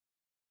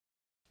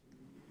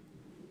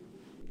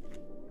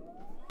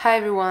Hi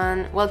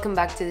everyone, welcome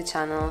back to the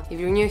channel. If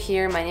you're new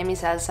here, my name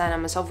is Elsa and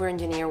I'm a software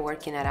engineer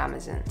working at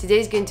Amazon. Today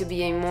is going to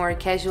be a more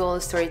casual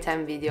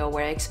storytime video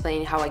where I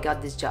explain how I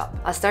got this job.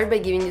 I'll start by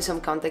giving you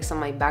some context on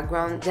my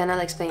background, then I'll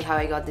explain how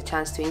I got the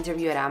chance to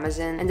interview at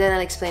Amazon, and then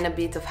I'll explain a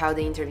bit of how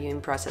the interviewing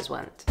process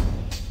went.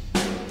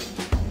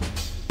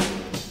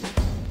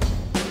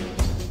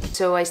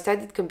 So I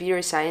studied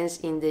computer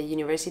science in the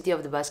University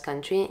of the Basque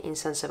Country in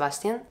San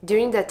Sebastian.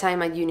 During that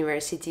time at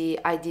university,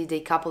 I did a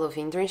couple of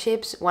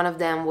internships. One of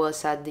them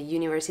was at the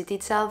university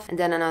itself, and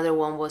then another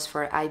one was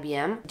for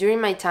IBM.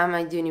 During my time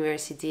at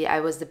university,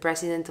 I was the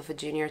president of a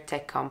junior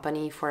tech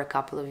company for a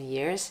couple of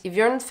years. If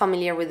you're not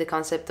familiar with the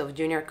concept of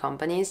junior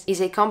companies,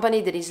 it's a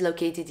company that is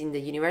located in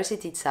the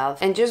university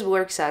itself and just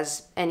works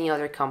as any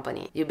other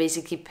company. You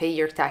basically pay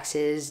your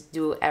taxes,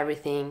 do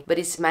everything, but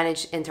it's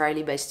managed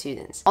entirely by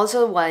students.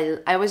 Also, while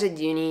I was at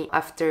uni,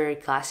 after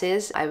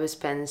classes, I would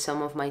spend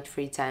some of my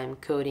free time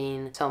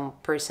coding some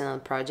personal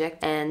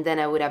project, and then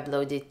I would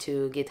upload it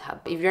to GitHub.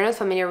 If you're not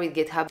familiar with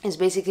GitHub, it's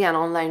basically an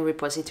online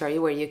repository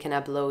where you can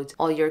upload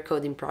all your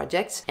coding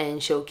projects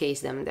and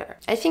showcase them there.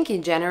 I think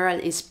in general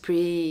it's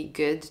pretty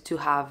good to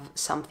have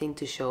something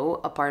to show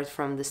apart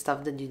from the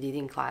stuff that you did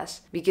in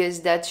class,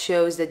 because that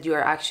shows that you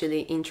are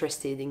actually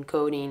interested in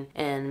coding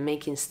and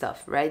making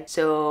stuff, right?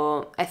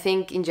 So I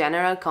think in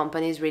general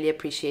companies really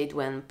appreciate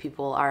when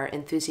people are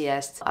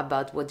enthusiastic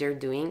about what they're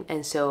doing,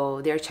 and so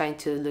they're trying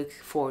to look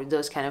for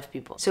those kind of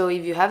people. So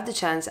if you have the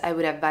chance, I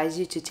would advise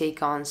you to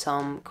take on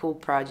some cool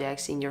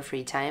projects in your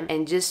free time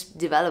and just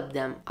develop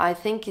them. I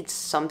think it's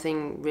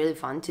something really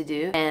fun to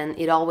do, and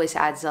it always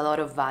adds a lot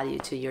of value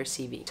to your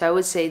CV. So I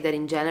would say that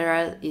in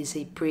general is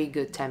a pretty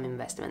good time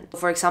investment.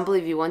 For example,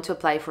 if you want to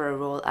apply for a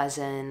role as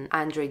an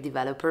Android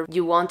developer,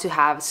 you want to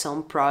have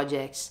some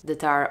projects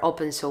that are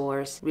open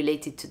source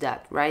related to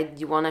that, right?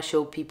 You want to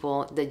show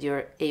people that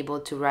you're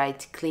able to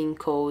write clean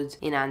code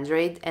in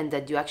Android and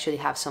that you actually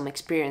have some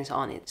experience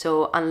on it.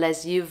 So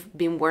unless you've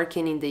been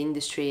working in the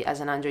industry as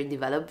an Android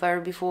developer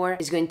before,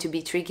 it's going to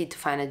be tricky to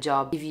find a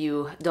job if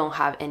you don't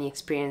have any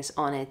experience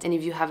on it and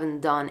if you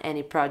haven't done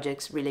any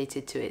projects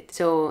related to it.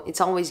 So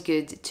it's always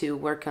good to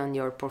work on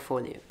your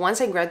portfolio.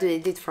 Once I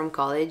graduated from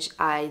college,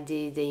 I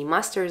did a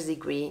master's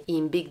degree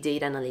in big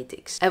data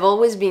analytics. I've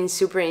always been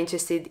super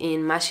interested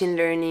in machine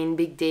learning,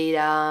 big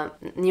data,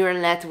 neural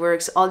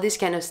networks, all this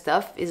kind of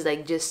stuff is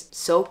like just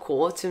so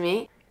cool to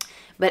me.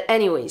 But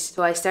anyways,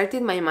 so I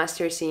started my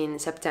master's in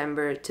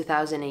September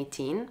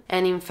 2018,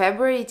 and in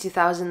February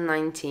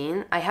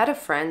 2019, I had a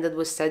friend that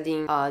was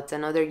studying at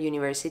another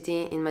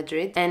university in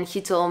Madrid, and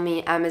he told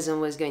me Amazon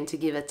was going to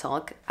give a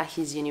talk at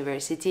his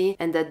university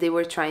and that they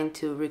were trying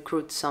to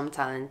recruit some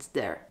talent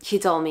there. He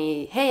told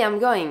me, hey, I'm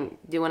going,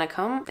 do you want to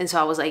come? And so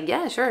I was like,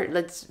 yeah, sure,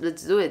 let's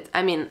do it.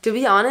 I mean, to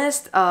be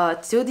honest,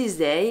 to this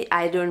day,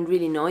 I don't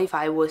really know if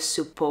I was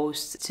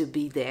supposed to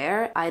be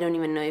there. I don't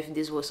even know if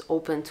this was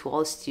open to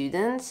all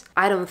students.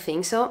 I don't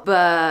think so,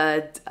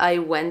 but I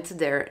went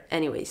there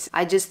anyways.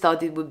 I just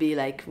thought it would be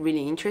like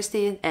really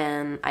interesting,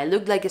 and I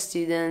looked like a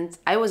student.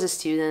 I was a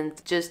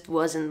student, just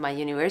wasn't my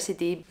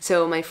university.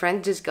 So my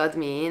friend just got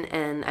me in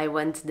and I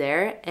went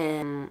there,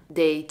 and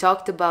they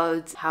talked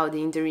about how the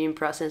interviewing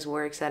process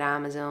works at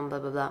Amazon, blah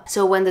blah blah.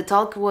 So when the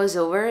talk was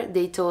over,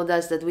 they told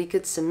us that we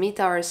could submit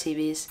our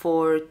CVs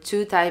for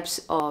two types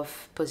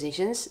of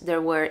positions.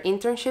 There were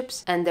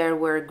internships and there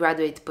were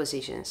graduate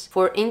positions.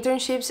 For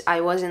internships,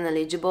 I wasn't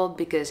eligible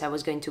because I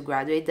was going to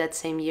graduate that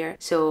same year.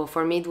 So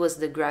for me, it was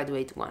the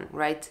graduate one,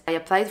 right? I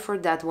applied for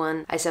that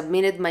one. I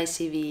submitted my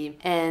CV,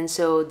 and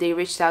so they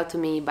reached out to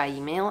me by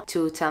email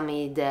to tell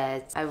me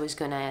that I was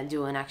gonna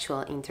do an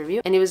actual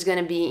interview, and it was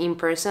gonna be in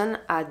person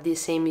at the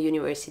same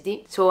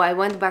university. So I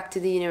went back to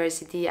the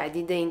university. I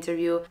did the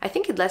interview. I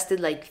think it lasted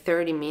like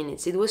 30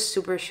 minutes. It was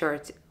super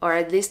short, or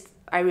at least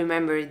I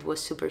remember it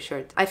was super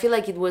short. I feel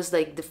like it was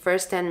like the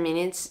first 10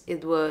 minutes,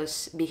 it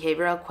was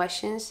behavioral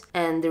questions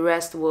and the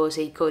rest was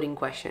a coding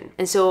question.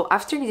 And so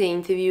after the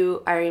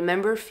interview, I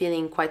remember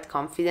feeling quite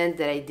confident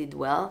that I did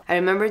well. I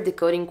remember the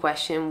coding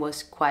question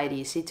was quite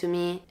easy to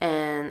me,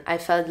 and I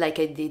felt like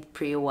I did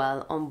pretty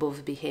well on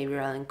both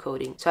behavioral and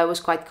coding. So I was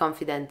quite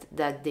confident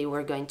that they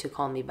were going to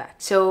call me back.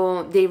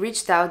 So they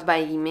reached out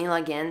by email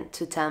again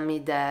to tell me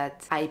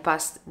that I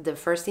passed the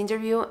first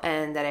interview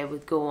and that I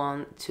would go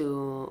on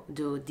to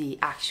do the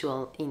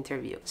actual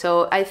interview.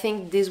 So I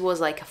think this was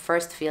like a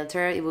first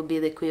filter. It would be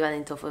the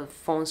equivalent of a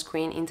phone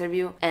screen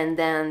interview, and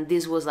then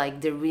this was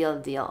like the real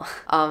deal.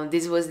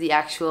 This was the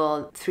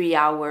actual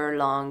 3-hour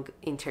long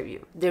interview.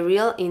 The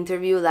real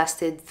interview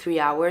lasted 3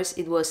 hours.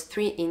 It was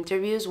 3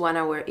 interviews, 1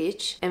 hour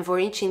each, and for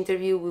each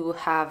interview we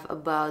will have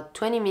about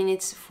 20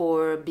 minutes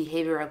for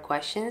behavioral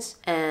questions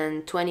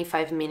and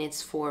 25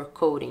 minutes for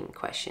coding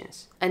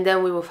questions. And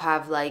then we will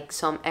have like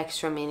some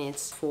extra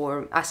minutes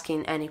for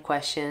asking any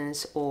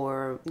questions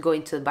or going go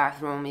into the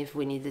bathroom if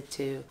we needed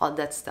to, all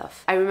that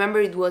stuff. I remember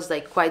it was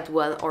like quite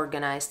well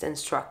organized and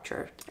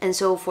structured. And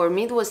so for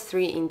me it was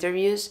 3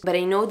 interviews, but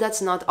I know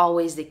that's not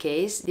always the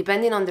case.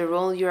 Depending on the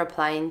role you're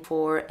applying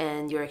for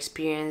and your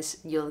experience,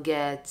 you'll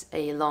get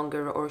a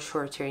longer or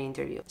shorter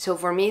interview. So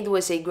for me it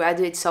was a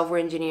graduate software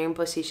engineering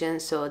position,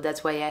 so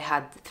that's why I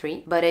had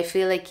 3, but I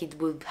feel like it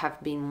would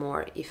have been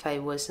more if I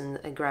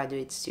wasn't a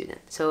graduate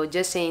student. So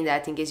just saying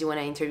that in case you want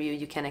to interview,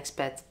 you can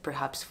expect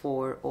perhaps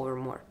 4 or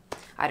more.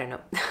 I don't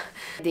know.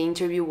 The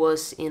interview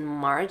was in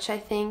March, I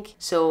think,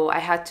 so I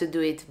had to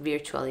do it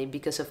virtually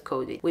because of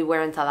COVID. We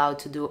weren't allowed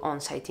to do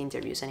on-site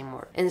interviews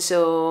anymore. And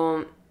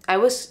so I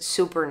was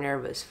super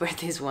nervous for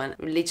this one,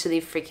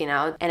 literally freaking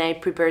out, and I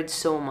prepared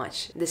so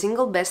much. The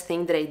single best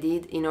thing that I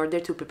did in order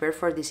to prepare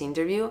for this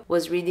interview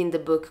was reading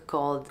the book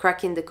called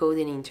Cracking the Code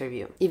in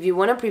Interview. If you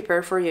want to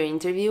prepare for your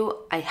interview,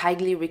 I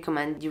highly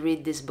recommend you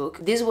read this book.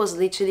 This was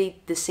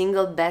literally the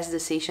single best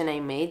decision I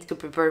made to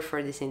prepare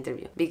for this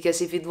interview,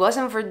 because if it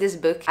wasn't for this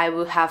book, I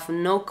would have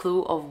no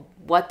clue of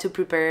what to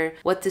prepare,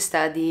 what to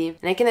study.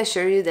 And I can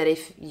assure you that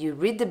if you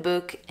read the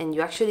book and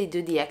you actually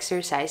do the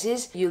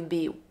exercises, you'll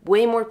be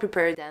way more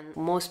prepared than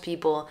most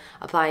people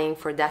applying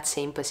for that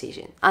same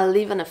position. I'll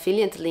leave an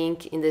affiliate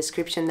link in the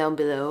description down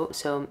below,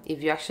 so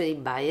if you actually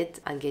buy it,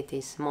 I'll get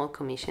a small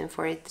commission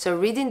for it. So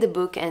reading the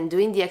book and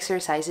doing the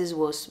exercises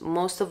was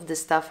most of the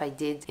stuff I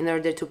did in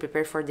order to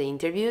prepare for the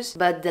interviews.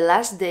 But the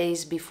last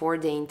days before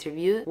the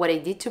interview, what I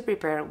did to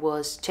prepare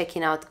was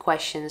checking out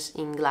questions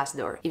in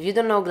Glassdoor. If you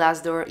don't know,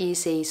 Glassdoor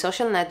is a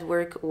social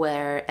network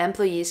where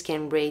employees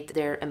can rate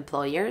their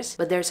employers,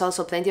 but there's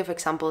also plenty of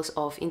examples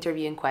of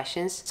interviewing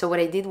questions. So what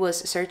I did was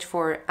search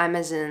for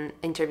Amazon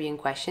interviewing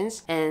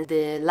questions, and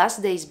the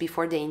last days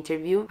before the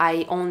interview,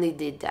 I only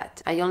did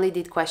that. I only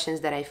did questions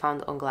that I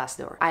found on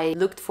Glassdoor. I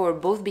looked for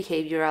both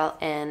behavioral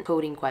and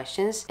coding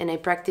questions, and I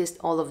practiced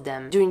all of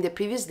them. During the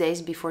previous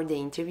days before the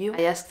interview,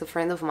 I asked a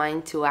friend of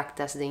mine to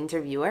act as the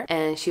interviewer,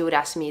 and she would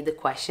ask me the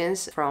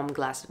questions from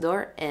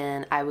Glassdoor,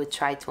 and I would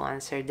try to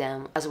answer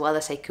them as well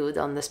as I could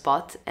on the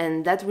spot.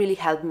 And that really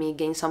helped me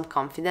gain some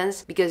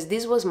confidence, because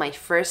this was my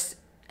first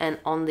and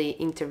only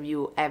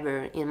interview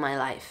ever in my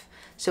life.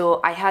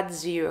 So I had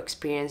zero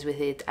experience with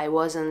it. I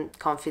wasn't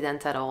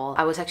confident at all.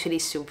 I was actually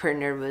super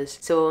nervous.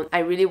 So I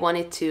really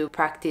wanted to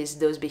practice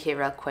those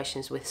behavioral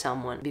questions with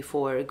someone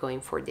before going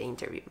for the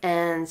interview.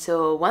 And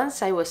so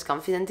once I was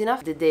confident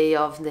enough, the day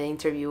of the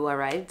interview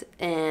arrived,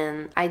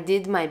 and I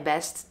did my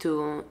best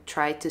to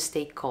try to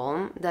stay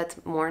calm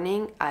that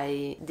morning.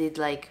 I did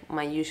like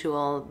my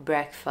usual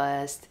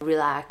breakfast,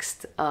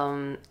 relaxed,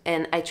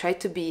 and I tried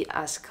to be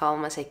as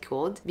calm as I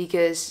could,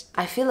 because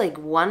I feel like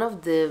one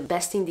of the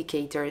best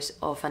indicators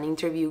of an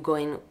interview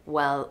going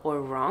well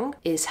or wrong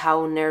is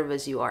how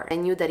nervous you are. I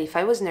knew that if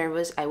I was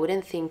nervous, I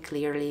wouldn't think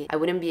clearly, I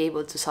wouldn't be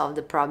able to solve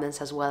the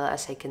problems as well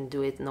as I can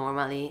do it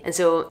normally. And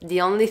so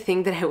the only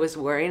thing that I was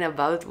worrying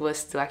about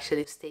was to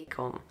actually stay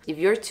calm. If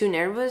you're too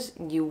nervous,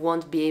 you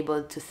won't be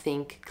able to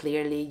think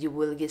clearly, you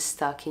will get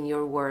stuck in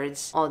your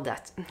words, all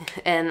that.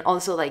 And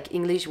also, like,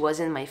 English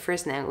wasn't my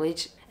first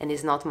language, and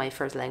it's not my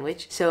first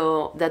language,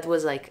 so that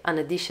was like an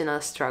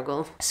additional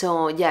struggle.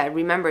 So yeah,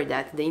 remember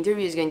that the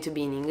interview is going to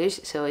be in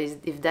English, so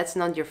if that's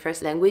not your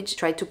first language,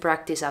 try to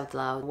practice out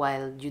loud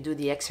while you do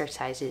the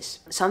exercises.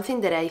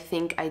 Something that I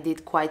think I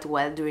did quite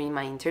well during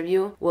my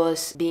interview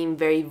was being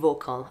very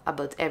vocal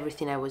about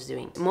everything I was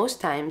doing. Most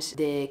times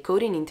the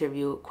coding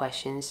interview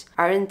questions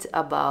aren't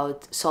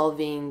about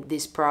solving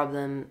this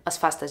problem as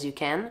fast as you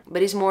can,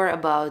 but it's more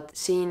about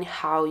seeing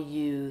how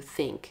you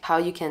think, how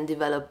you can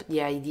develop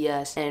the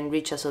ideas and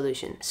reach a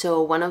solution.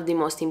 So one of the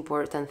most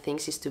important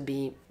things is to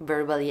be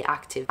verbally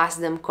active.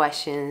 Ask them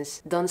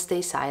questions, don't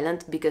stay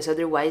silent, because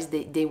otherwise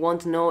they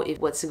won't know if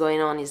what's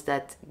going on is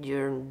that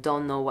you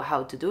don't know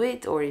how to do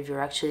it, or if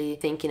you're actually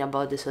thinking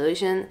about the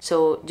solution.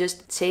 So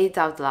just say it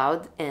out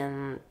loud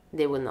and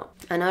they will know.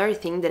 Another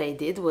thing that I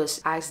did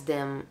was ask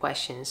them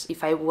questions.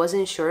 If I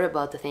wasn't sure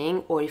about the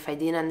thing, or if I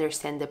didn't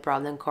understand the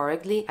problem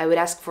correctly, I would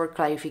ask for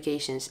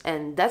clarifications,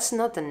 and that's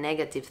not a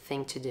negative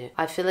thing to do.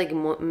 I feel like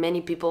many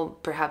people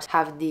perhaps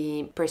have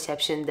the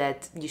perception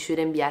that you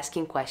shouldn't be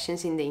asking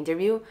questions in the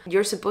interview.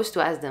 You're supposed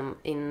to ask them.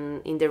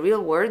 In the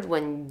real world,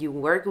 when you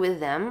work with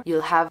them,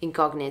 you'll have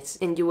incognites,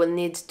 and you will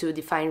need to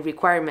define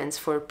requirements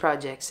for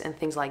projects and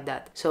things like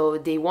that. So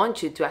they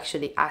want you to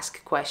actually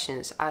ask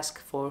questions, ask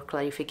for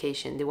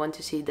clarification. They want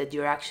to see that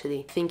you're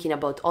actually thinking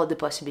about all the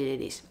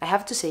possibilities. I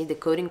have to say the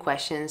coding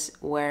questions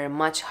were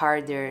much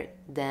harder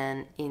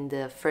than in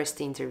the first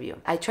interview.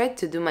 I tried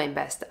to do my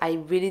best. I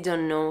really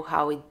don't know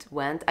how it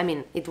went. I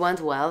mean, it went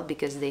well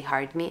because they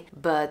hired me,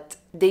 but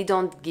they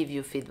don't give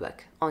you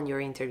feedback on your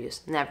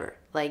interviews. Never.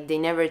 Like, they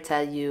never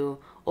tell you,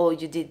 oh,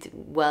 you did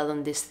well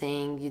on this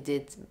thing, you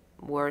did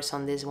worse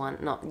on this one.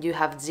 No, you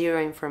have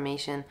zero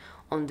information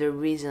on the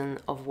reason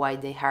of why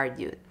they hired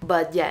you.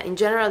 But yeah, in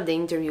general, the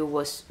interview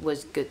was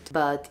good,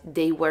 but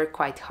they were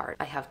quite hard,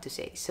 I have to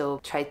say. So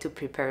try to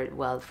prepare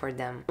well for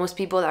them. Most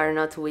people are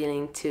not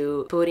willing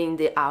to put in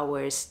the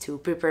hours to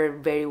prepare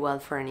very well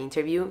for an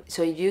interview.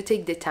 So if you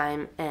take the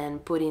time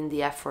and put in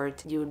the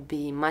effort, you'll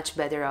be much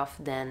better off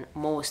than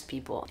most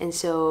people. And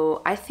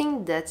so I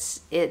think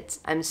that's it.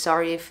 I'm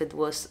sorry if it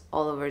was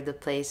all over the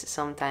place.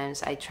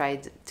 Sometimes I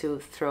tried to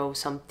throw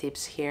some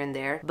tips here and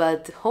there,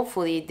 but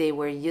hopefully they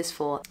were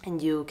useful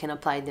and you can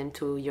apply them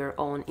to your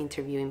own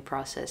interviewing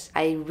process.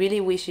 I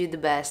really wish you the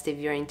best if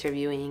you're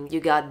interviewing. You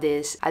got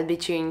this. I'll be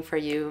cheering for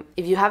you.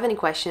 If you have any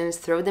questions,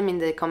 throw them in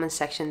the comment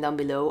section down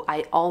below.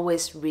 I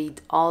always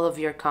read all of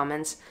your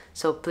comments,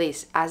 so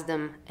please ask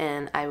them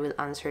and I will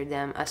answer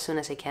them as soon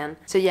as I can.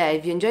 So yeah,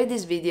 if you enjoyed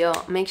this video,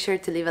 make sure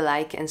to leave a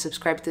like and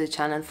subscribe to the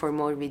channel for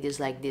more videos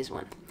like this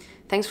one.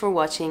 Thanks for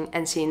watching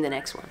and see you in the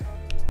next one.